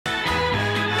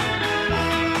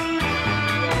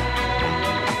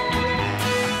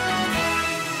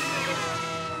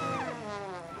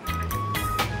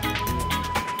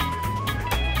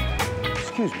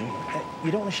You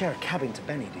don't want to share a cabin to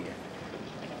Benny, do you?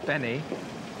 Benny?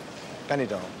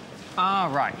 Benidorm.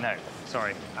 Ah, right, no,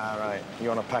 sorry. Ah, right,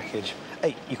 you're on a package.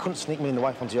 Hey, you couldn't sneak me and the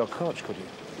wife onto your coach, could you?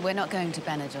 We're not going to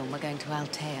Benidorm, we're going to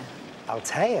Altea.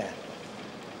 Altea?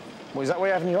 Well, is that where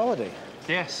you're having your holiday?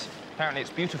 Yes, apparently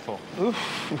it's beautiful. Oof.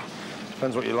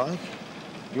 Depends what you like.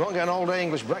 You won't get an all-day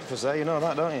English breakfast there, you know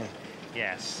that, don't you?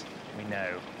 Yes, we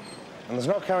know. And there's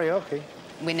no karaoke.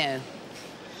 We know.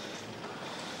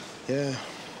 Yeah.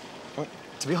 Well,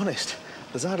 to be honest,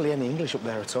 there's hardly any English up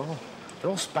there at all. They're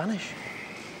all Spanish.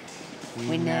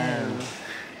 We know.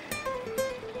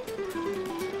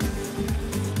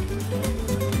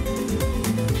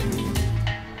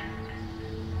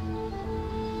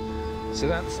 So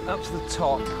that's up to the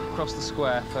top, across the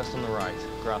square, first on the right.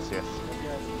 Gracias.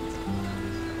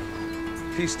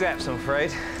 A few steps, I'm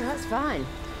afraid. Well, that's fine.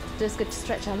 Just good to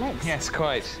stretch our legs. Yes,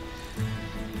 quite.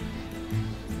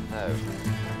 Oh.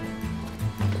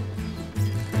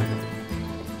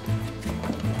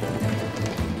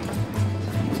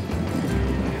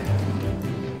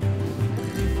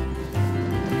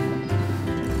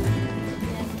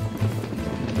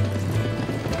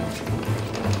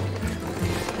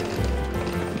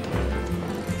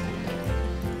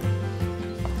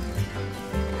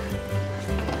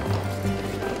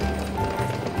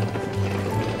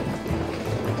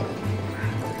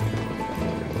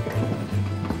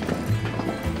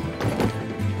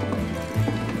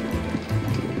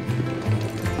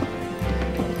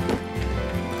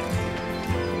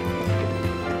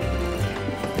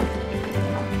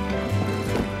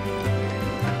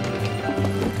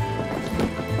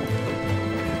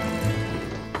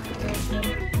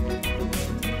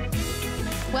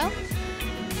 Well?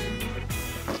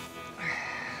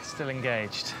 Still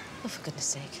engaged. Oh, for goodness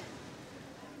sake.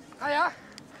 Hiya.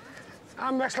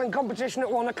 Arm wrestling competition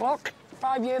at 1 o'clock.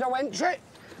 5-year entry.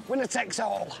 Winner takes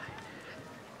all.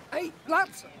 Hey,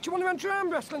 lads, do you want to enter arm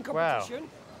wrestling competition? Wow.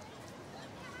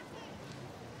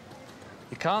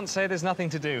 You can't say there's nothing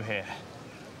to do here.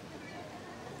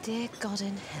 Dear God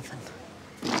in heaven.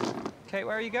 Kate,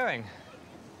 where are you going?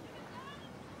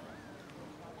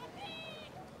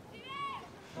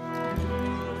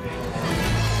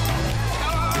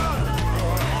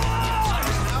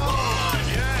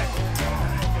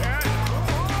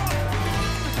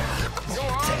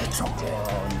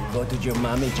 Go to your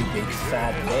mommy, you big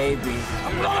fat baby.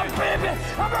 I'm not a baby!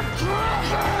 I'm a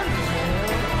dragon!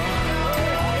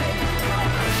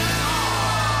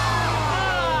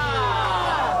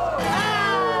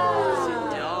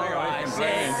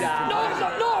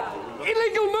 No!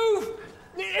 Illegal move!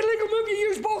 Illegal move, you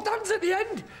use both hands at the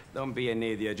end. Don't be an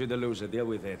idiot. You're the loser. Deal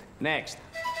with it. Next.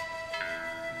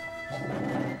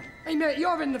 Hey, mate,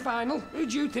 you're in the final.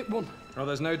 Who'd you tip one? Well,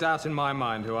 there's no doubt in my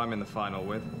mind who I'm in the final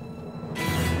with.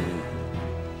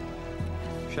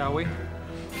 Shall we?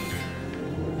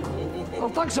 Well,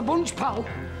 thanks a bunch, pal.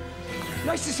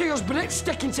 Nice to see us Brits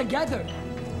sticking together.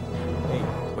 Hey,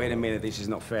 wait a minute. This is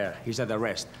not fair. He's at the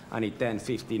rest. I need 10,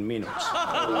 15 minutes.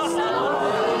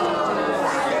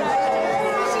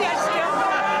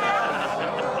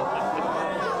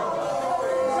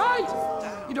 Right!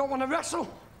 You don't want to wrestle?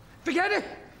 Forget it.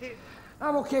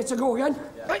 I'm okay to go again.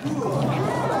 Right.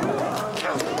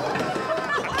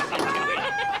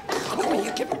 Come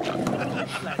here, give it.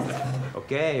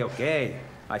 Okay, okay.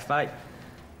 I fight.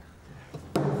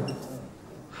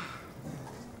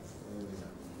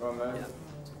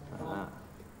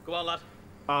 Go on, lad.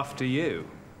 After you.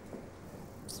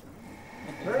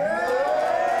 Oh,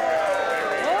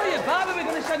 you're bad, we're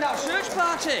going to send out a search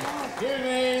party. Excuse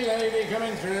me, lady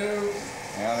coming through.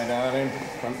 Howdy, darling.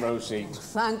 Front row seat.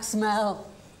 Thanks, Mel.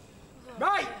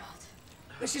 Right.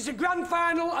 This is the grand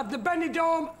final of the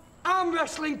Benidorm Arm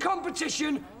Wrestling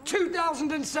Competition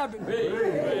 2007.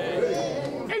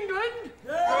 England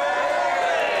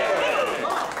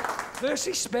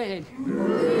versus Spain. Who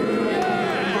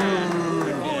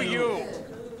are you?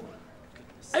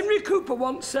 Henry Cooper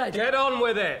once said... Get on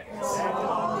with it.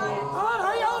 All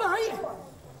right, all right.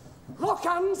 Lock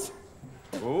hands.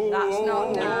 Ooh, That's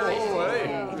not nice.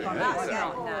 hey. That's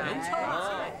not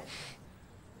nice.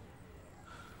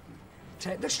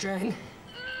 Take the strain.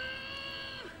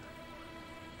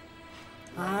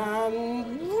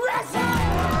 And wrestle!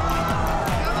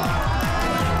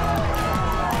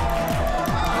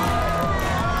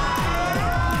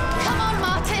 Come on,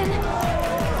 Martin!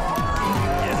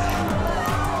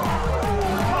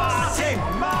 Martin!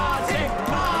 Martin!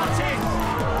 Martin!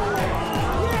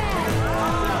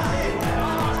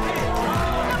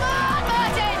 Come on,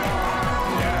 Martin!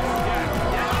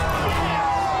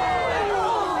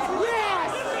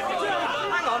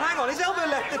 Hang on, his elbow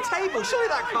left the table. Surely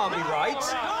that can't be right.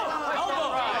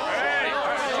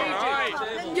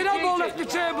 break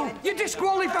the table. You're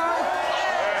disqualified.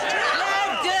 You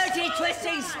dirty,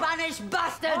 twisting Spanish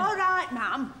bastard! All right,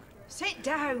 ma'am. Sit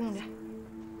down.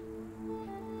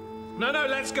 No,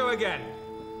 let's go again.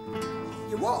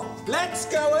 You what? Let's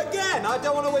go again! I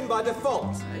don't want to win by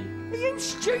default. Are you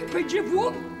stupid? You've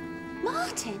won.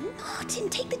 Martin,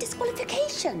 take the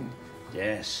disqualification.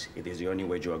 Yes, it is the only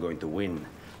way you are going to win.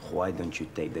 Why don't you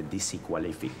take the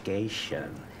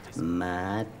disqualification,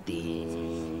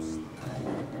 Martin?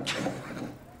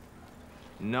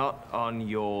 Not on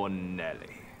your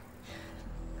Nelly.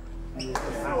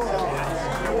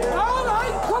 All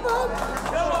right, come on.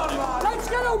 Let's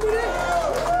get on with it.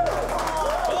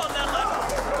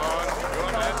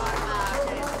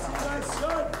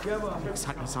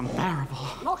 It's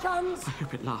unbearable. Lock hands. I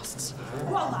hope it lasts.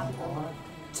 Well then,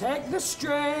 take the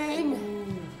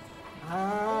string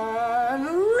and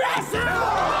wrestle!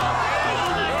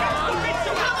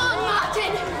 Come on,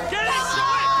 Martin! Get into it!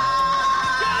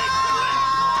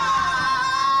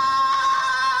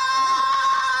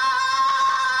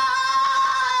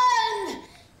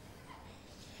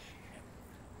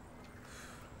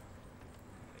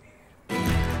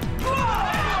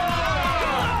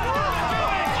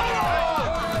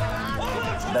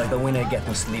 Does the winner get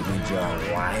to sleep with your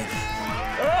wife?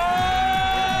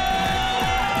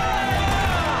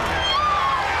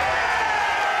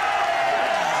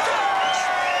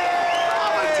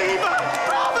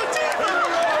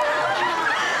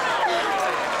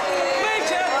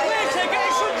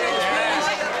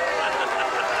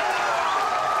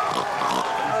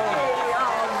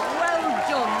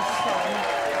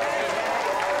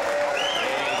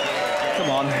 Come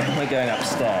on, we're going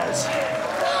upstairs.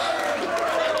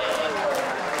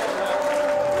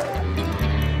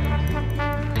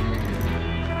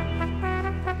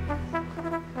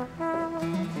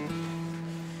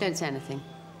 Don't say anything.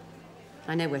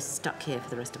 I know we're stuck here for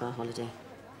the rest of our holiday.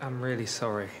 I'm really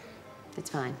sorry. It's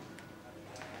fine.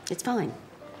 It's fine.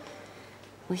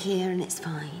 We're here and it's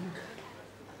fine.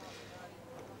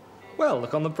 Well,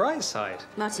 look on the bright side.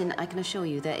 Martin, I can assure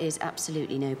you there is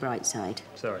absolutely no bright side.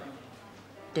 Sorry.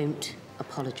 Don't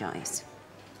apologise.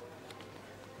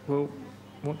 Well,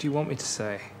 what do you want me to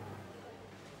say?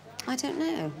 I don't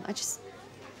know.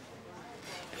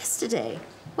 Yesterday,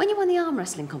 when you won the arm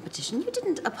wrestling competition, you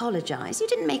didn't apologise. You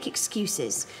didn't make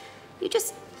excuses. You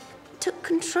just took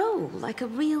control like a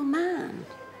real man.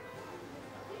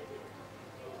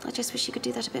 I just wish you could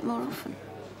do that a bit more often.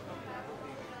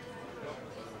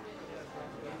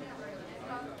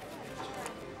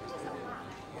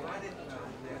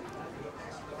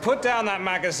 Put down that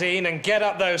magazine and get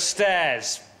up those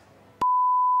stairs.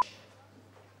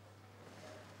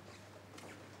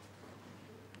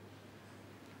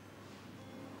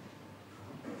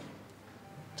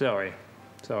 Sorry,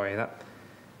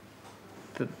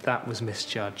 that was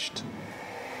misjudged.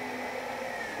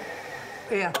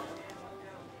 Here.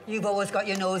 You've always got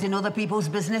your nose in other people's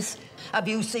business. Have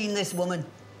you seen this woman? I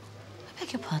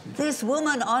beg your pardon? This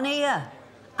woman on here.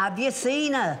 Have you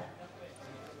seen her?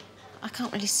 I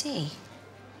can't really see.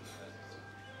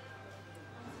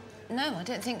 No, I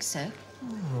don't think so.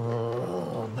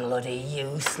 Oh, bloody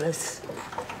useless.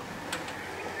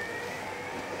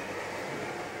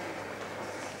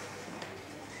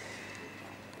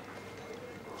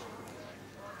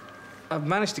 I've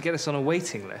managed to get us on a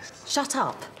waiting list. Shut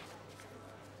up.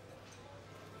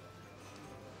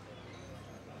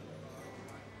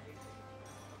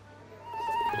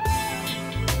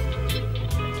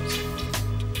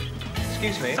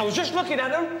 Excuse me? I was just looking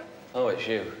at them. Oh, it's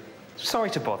you. Sorry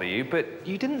to bother you, but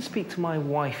you didn't speak to my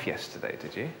wife yesterday,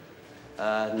 did you?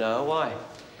 No, why?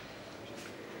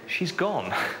 She's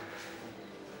gone.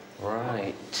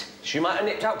 Right. She might have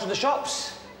nipped out to the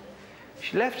shops.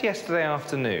 She left yesterday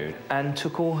afternoon and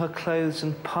took all her clothes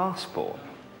and passport.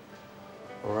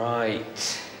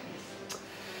 Right.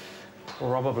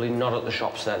 Probably not at the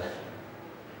shops, then.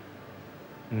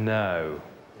 No.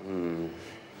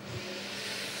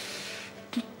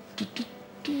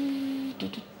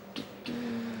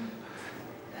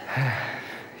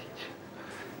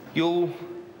 You'll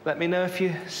let me know if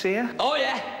you see her? Oh,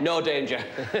 yeah. No danger.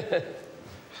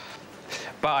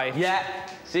 Bye. Yeah.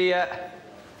 See ya.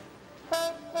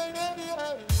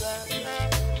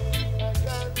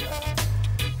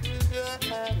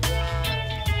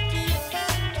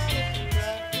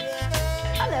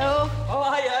 Hello.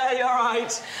 Oh, hiya. You all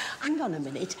right? Hang on a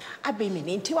minute. I've been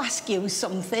meaning to ask you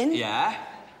something. Yeah?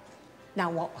 Now,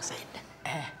 what was it?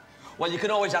 Well, you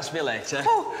can always ask me later.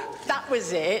 Oh, that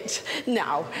was it.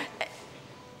 Now,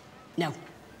 no,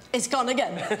 it's gone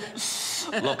again.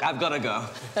 Look, I've got to go.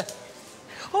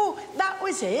 Oh, that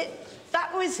was it.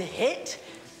 That was it.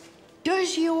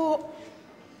 Does your...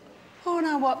 Oh,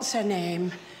 now, what's her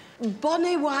name?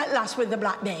 Bonnie white lass with the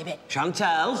black baby.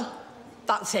 Chantel?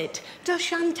 That's it. Does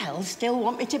Chantel still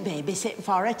want me to babysit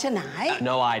for her tonight?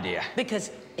 No idea.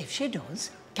 Because if she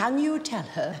does, can you tell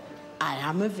her I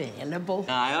am available?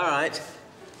 Aye, all right.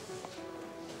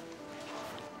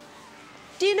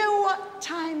 Do you know what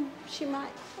time she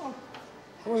might... Oh.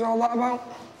 What was all that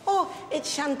about? Oh,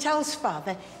 it's Chantel's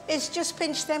father. He's just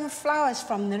pinched them flowers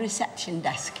from the reception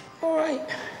desk. All right.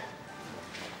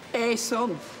 Hey,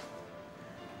 son.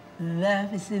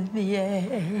 Love is in the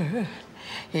air,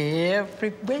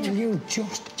 everywhere. You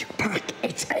just pack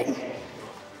it in.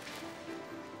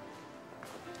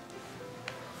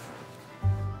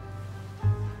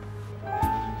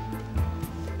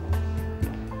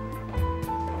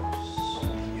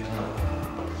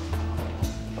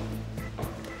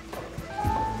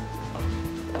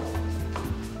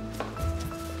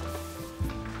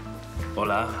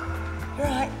 Hola. You're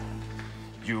right.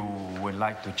 You would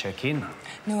like to check in?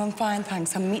 No, I'm fine,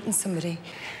 thanks. I'm meeting somebody.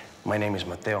 My name is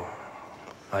Mateo.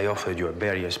 I offered you a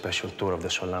very special tour of the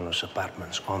Solanos'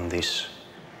 apartments on this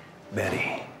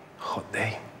very hot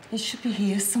day. You should be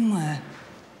here somewhere.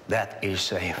 That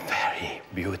is a very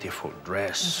beautiful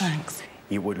dress. Oh, thanks.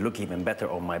 It would look even better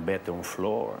on my bedroom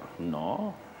floor,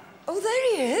 no? Oh,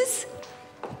 there he is.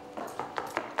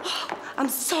 Oh, I'm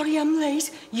sorry I'm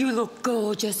late. You look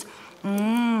gorgeous.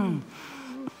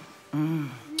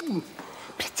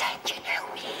 Pretend you know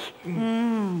me.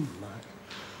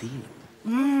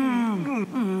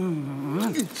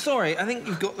 Sorry, I think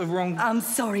you've got the wrong... I'm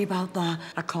sorry about that.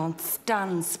 I can't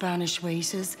stand Spanish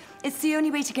waiters. It's the only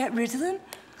way to get rid of them.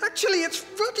 Actually, it's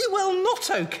bloody well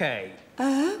not okay.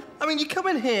 Oh? I mean, you come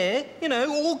in here, you know,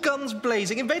 all guns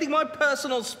blazing, invading my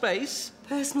personal space.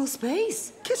 Personal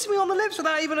space? Kissing me on the lips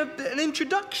without even an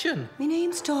introduction. My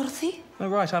name's Dorothy. Oh,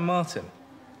 right, I'm Martin.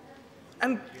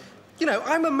 And, you know,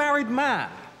 I'm a married man.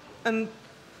 And,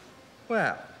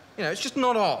 well, you know, it's just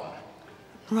not on.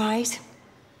 Right.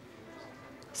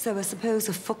 So I suppose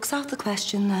the fuck's out the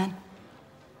question, then.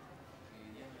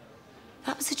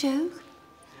 That was a joke.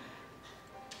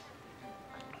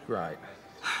 Right.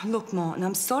 Look, Martin,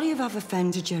 I'm sorry if I've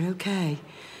offended you, OK?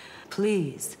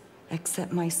 Please,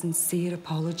 accept my sincere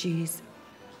apologies.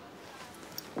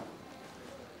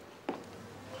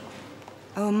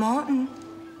 Oh, Martin.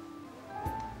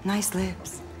 Nice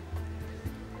lips.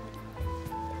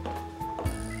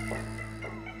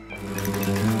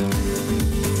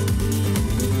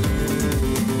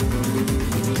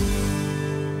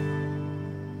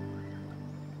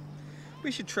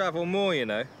 We should travel more, you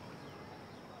know.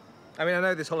 I mean, I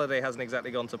know this holiday hasn't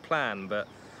exactly gone to plan, but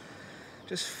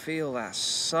just feel that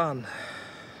sun.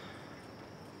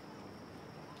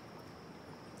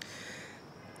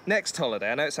 Next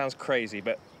holiday, I know it sounds crazy,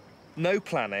 but no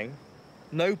planning,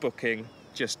 no booking,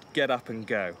 just get up and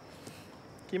go.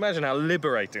 Can you imagine how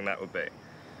liberating that would be?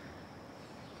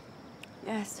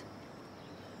 Yes.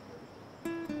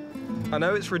 I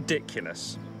know it's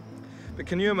ridiculous, but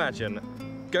can you imagine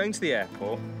going to the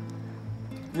airport,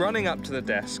 running up to the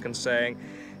desk and saying,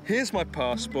 here's my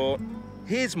passport,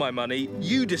 here's my money,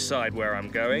 you decide where I'm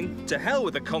going, to hell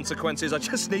with the consequences, I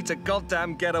just need to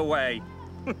goddamn get away.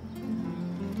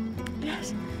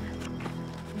 Yes.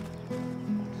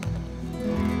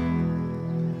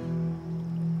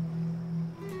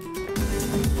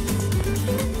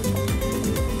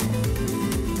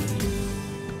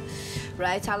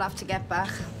 Right, I'll have to get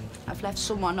back. I've left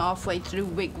someone halfway through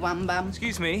Wigwam Bam.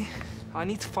 Excuse me, I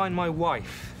need to find my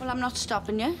wife. Well, I'm not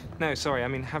stopping you. No, sorry, I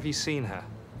mean, have you seen her?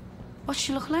 What's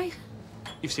she look like?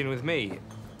 You've seen her with me.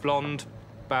 Blonde,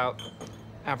 about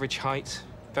average height,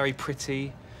 very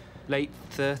pretty, late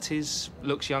 30s,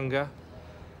 looks younger.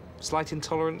 Slight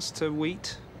intolerance to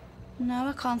wheat. No,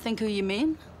 I can't think who you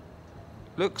mean.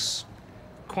 Looks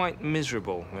quite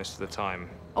miserable most of the time.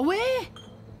 Oh, where?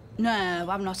 No,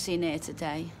 I've not seen her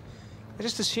today. I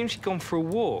just assumed she'd gone for a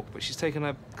walk, but she's taken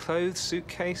her clothes,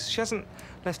 suitcase. She hasn't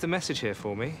left a message here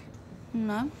for me.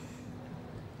 No.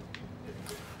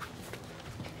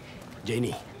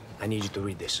 Janie, I need you to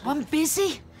read this. I'm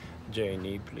busy.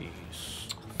 Janie, please.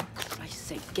 For Christ's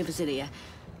sake, give us it here.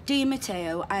 Dear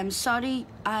Matteo, I am sorry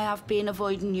I have been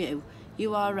avoiding you.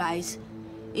 You are right.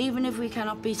 Even if we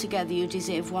cannot be together, you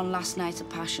deserve one last night of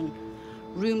passion.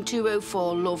 Room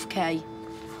 204, Love, Kay.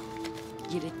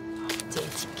 You're a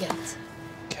dirty git.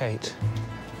 Kate.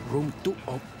 Room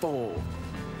 204.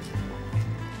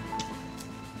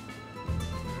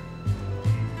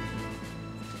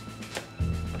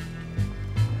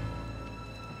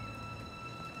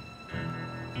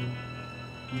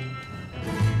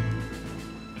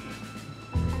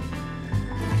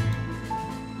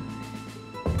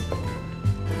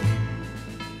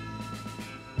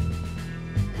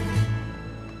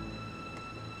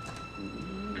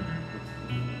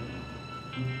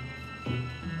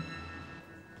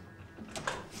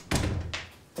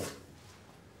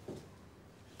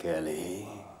 Kelly.